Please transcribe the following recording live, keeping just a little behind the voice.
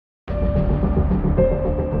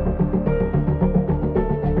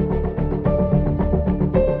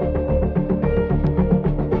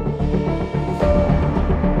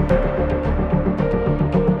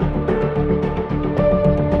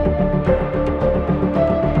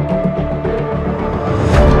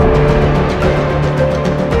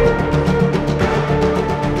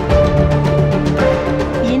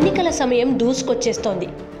వచ్చేస్తోంది.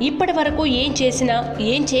 ఇప్పటి వరకు ఏం చేసినా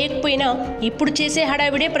ఏం చేయకపోయినా ఇప్పుడు చేసే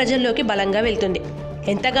హడావిడే ప్రజల్లోకి బలంగా వెళ్తుంది.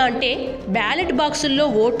 ఎంతగా అంటే బ్యాలెట్ బాక్సుల్లో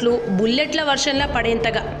ఓట్లు బుల్లెట్ల వర్షంలా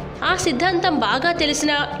పడేంతగా. ఆ సిద్ధాంతం బాగా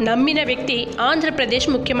తెలిసిన నమ్మిన వ్యక్తి ఆంధ్రప్రదేశ్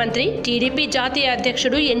ముఖ్యమంత్రి టీడీపీ జాతీయ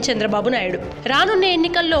అధ్యక్షుడు ఎన్ చంద్రబాబు నాయుడు. రానున్న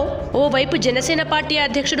ఎన్నికల్లో ఓవైపు జనసేన పార్టీ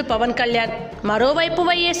అధ్యక్షుడు పవన్ కళ్యాణ్, మరోవైపు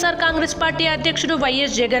వైఎస్ఆర్ కాంగ్రెస్ పార్టీ అధ్యక్షుడు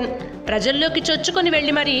వైఎస్ జగన్ ప్రజల్లోకి చొచ్చుకొని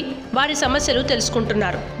వెళ్లి మరీ వారి సమస్యలు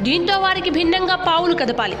తెలుసుకుంటున్నారు. దీంతో వారికి భిన్నంగా పావులు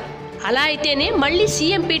కదపాలి. అలా అయితేనే మళ్లీ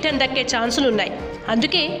సీఎం పీఠం దక్కే ఛాన్సులున్నాయి.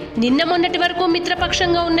 అందుకే నిన్న మొన్నటి వరకు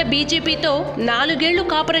మిత్రపక్షంగా ఉన్న బీజేపీతో 4 ఏళ్లు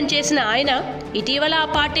కాపురం చేసిన ఆయన ఇటీవల ఆ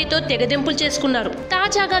పార్టీతో తెగదెంపులు చేసుకున్నారు.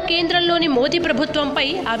 తాజాగా కేంద్రంలోని మోదీ ప్రభుత్వంపై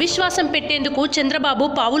అవిశ్వాసం పెట్టేందుకు చంద్రబాబు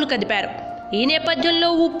పావులు కదిపారు. ఈ నేపథ్యంలో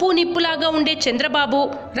ఉప్పు నిప్పులాగా ఉండే చంద్రబాబు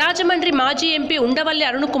రాజమండ్రి మాజీ ఎంపీ ఉండవల్లి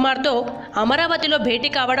అరుణ్ కుమార్తో అమరావతిలో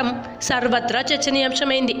భేటీ కావడం సర్వత్రా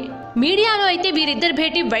చర్చనీయాంశమైంది. మీడియాలో అయితే వీరిద్దరి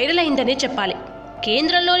భేటీ వైరల్ అయిందనే చెప్పాలి.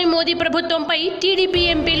 కేంద్రంలోని మోదీ ప్రభుత్వంపై టీడీపీ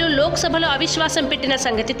ఎంపీలు లోక్సభలో అవిశ్వాసం పెట్టిన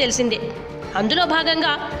సంగతి తెలిసిందే. అందులో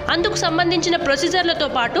భాగంగా అందుకు సంబంధించిన ప్రొసీజర్లతో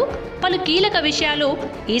పాటు పలు కీలక విషయాలు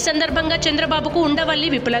ఈ సందర్భంగా చంద్రబాబుకు ఉండవల్లి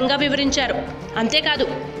విపులంగా వివరించారు. అంతేకాదు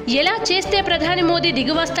ఎలా చేస్తే ప్రధాని మోదీ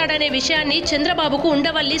దిగివస్తాడనే విషయాన్ని చంద్రబాబుకు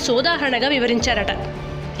ఉండవల్లి సోదాహరణగా వివరించారట.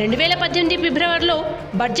 2018 ఫిబ్రవరిలో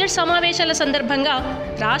బడ్జెట్ సమావేశాల సందర్భంగా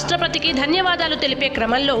రాష్ట్రపతికి ధన్యవాదాలు తెలిపే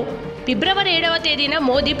క్రమంలో ఫిబ్రవరి 7వ తేదీన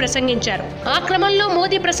మోదీ ప్రసంగించారు. ఆ క్రమంలో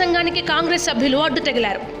మోదీ ప్రసంగానికి కాంగ్రెస్ సభ్యులు అడ్డు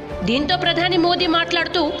తగిలారు. దీంతో ప్రధాని మోదీ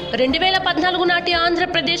మాట్లాడుతూ 2014 నాటి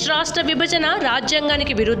ఆంధ్రప్రదేశ్ రాష్ట్ర విభజన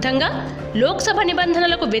రాజ్యాంగానికి విరుద్ధంగా లోక్సభ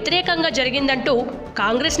నిబంధనలకు వ్యతిరేకంగా జరిగిందంటూ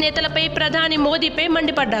కాంగ్రెస్ నేతలపై ప్రధాని మోదీపై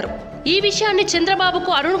మండిపడ్డారు. ఈ విషయాన్ని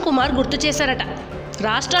చంద్రబాబుకు అరుణ్ కుమార్ గుర్తు చేశారట.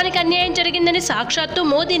 రాష్ట్రానికి అన్యాయం జరిగిందని సాక్షాత్తు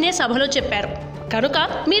మోదీనే సభలో చెప్పారు. కనుక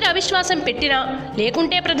మీరు అవిశ్వాసం పెట్టినా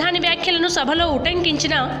లేకుంటే ప్రధాని వ్యాఖ్యలను సభలో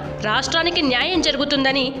ఉటంకించినా రాష్ట్రానికి న్యాయం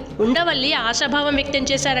జరుగుతుందని ఉండవల్లి ఆశాభావం వ్యక్తం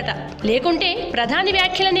చేశారట. లేకుంటే ప్రధాని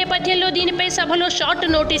వ్యాఖ్యల నేపథ్యంలో దీనిపై సభలో షార్ట్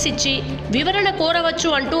నోటీస్ ఇచ్చి వివరణ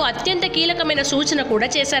కోరవచ్చు అంటూ అత్యంత కీలకమైన సూచన కూడా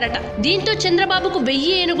చేశారట. దీంతో చంద్రబాబుకు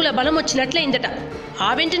 1000 ఏనుగుల బలం వచ్చినట్లయిందట. ఆ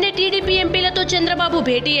వెంటనే టీడీపీ ఎంపీలతో చంద్రబాబు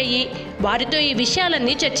భేటీ అయ్యి వారితో ఈ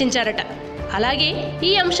విషయాలన్నీ చర్చించారట. అలాగే ఈ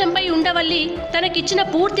అంశంపై ఉండవల్లి తనకిచ్చిన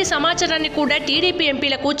పూర్తి సమాచారాన్ని కూడా టీడీపీ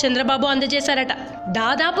ఎంపీలకు చంద్రబాబు అందజేశారట.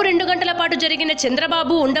 దాదాపు 2 గంటల పాటు జరిగిన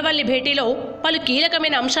చంద్రబాబు ఉండవల్లి భేటీలో పలు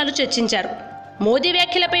కీలకమైన అంశాలు చర్చించారు. మోదీ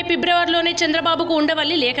వ్యాఖ్యలపై ఫిబ్రవరిలోనే చంద్రబాబుకు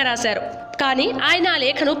ఉండవల్లి లేఖ రాశారు. కానీ ఆయన ఆ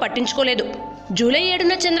లేఖను పట్టించుకోలేదు. జూలై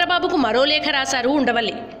 7న చంద్రబాబుకు మరో లేఖ రాశారు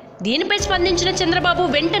ఉండవల్లి. దీనిపై స్పందించిన చంద్రబాబు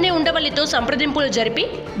వెంటనే ఉండవల్లితో సంప్రదింపులు జరిపి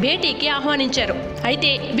భేటీకి ఆహ్వానించారు. అయితే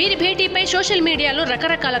వీరి భేటీపై సోషల్ మీడియాలో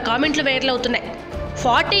రకరకాల కామెంట్లు వైరల్ అవుతున్నాయి.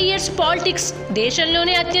 40 years పాలిటిక్స్,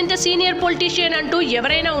 దేశంలోనే అత్యంత సీనియర్ పొలిటీషియన్ అంటూ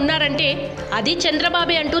ఎవరైనా ఉన్నారంటే అది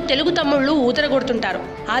చంద్రబాబే అంటూ తెలుగు తమ్ముళ్లు ఊదరగొడుతుంటారు.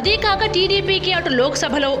 అదే కాక టీడీపీకి అటు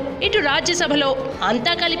లోక్సభలో ఇటు రాజ్యసభలో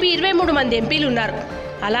అంతా కలిపి 23 మంది ఎంపీలు ఉన్నారు.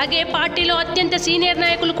 అలాగే పార్టీలో అత్యంత సీనియర్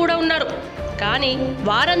నాయకులు కూడా ఉన్నారు. కానీ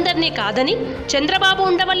వారందరినీ కాదని చంద్రబాబు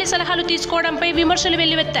ఉండవల్లి సలహాలు తీసుకోవడంపై విమర్శలు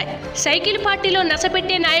వెల్లువెత్తాయి. సైకిల్ పార్టీలో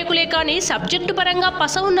నసపెట్టే నాయకులే కానీ సబ్జెక్టు పరంగా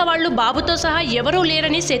పస ఉన్న వాళ్లు బాబుతో సహా ఎవరూ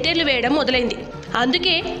లేరని సెటైర్లు వేయడం మొదలైంది.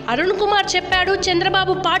 అందుకే అరుణ్ కుమార్ చెప్పాడు,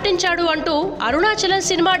 చంద్రబాబు పాటించాడు అంటూ అరుణాచలం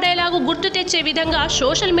సినిమా డైలాగు గుర్తు తెచ్చే విధంగా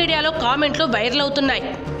సోషల్ మీడియాలో కామెంట్లు వైరల్ అవుతున్నాయి.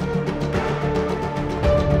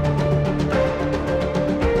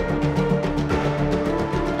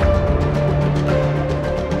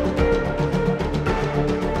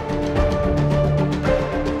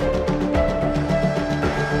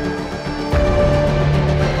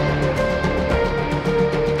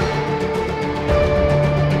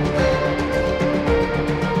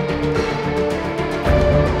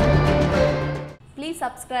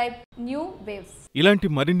 Subscribe new waves. ఇలాంటి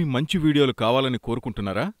మరిన్ని మంచి వీడియోలు కావాలని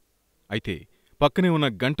కోరుకుంటున్నారా? అయితే పక్కనే ఉన్న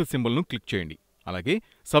గంట సింబల్ను క్లిక్ చేయండి. అలాగే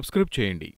సబ్స్క్రైబ్ చేయండి.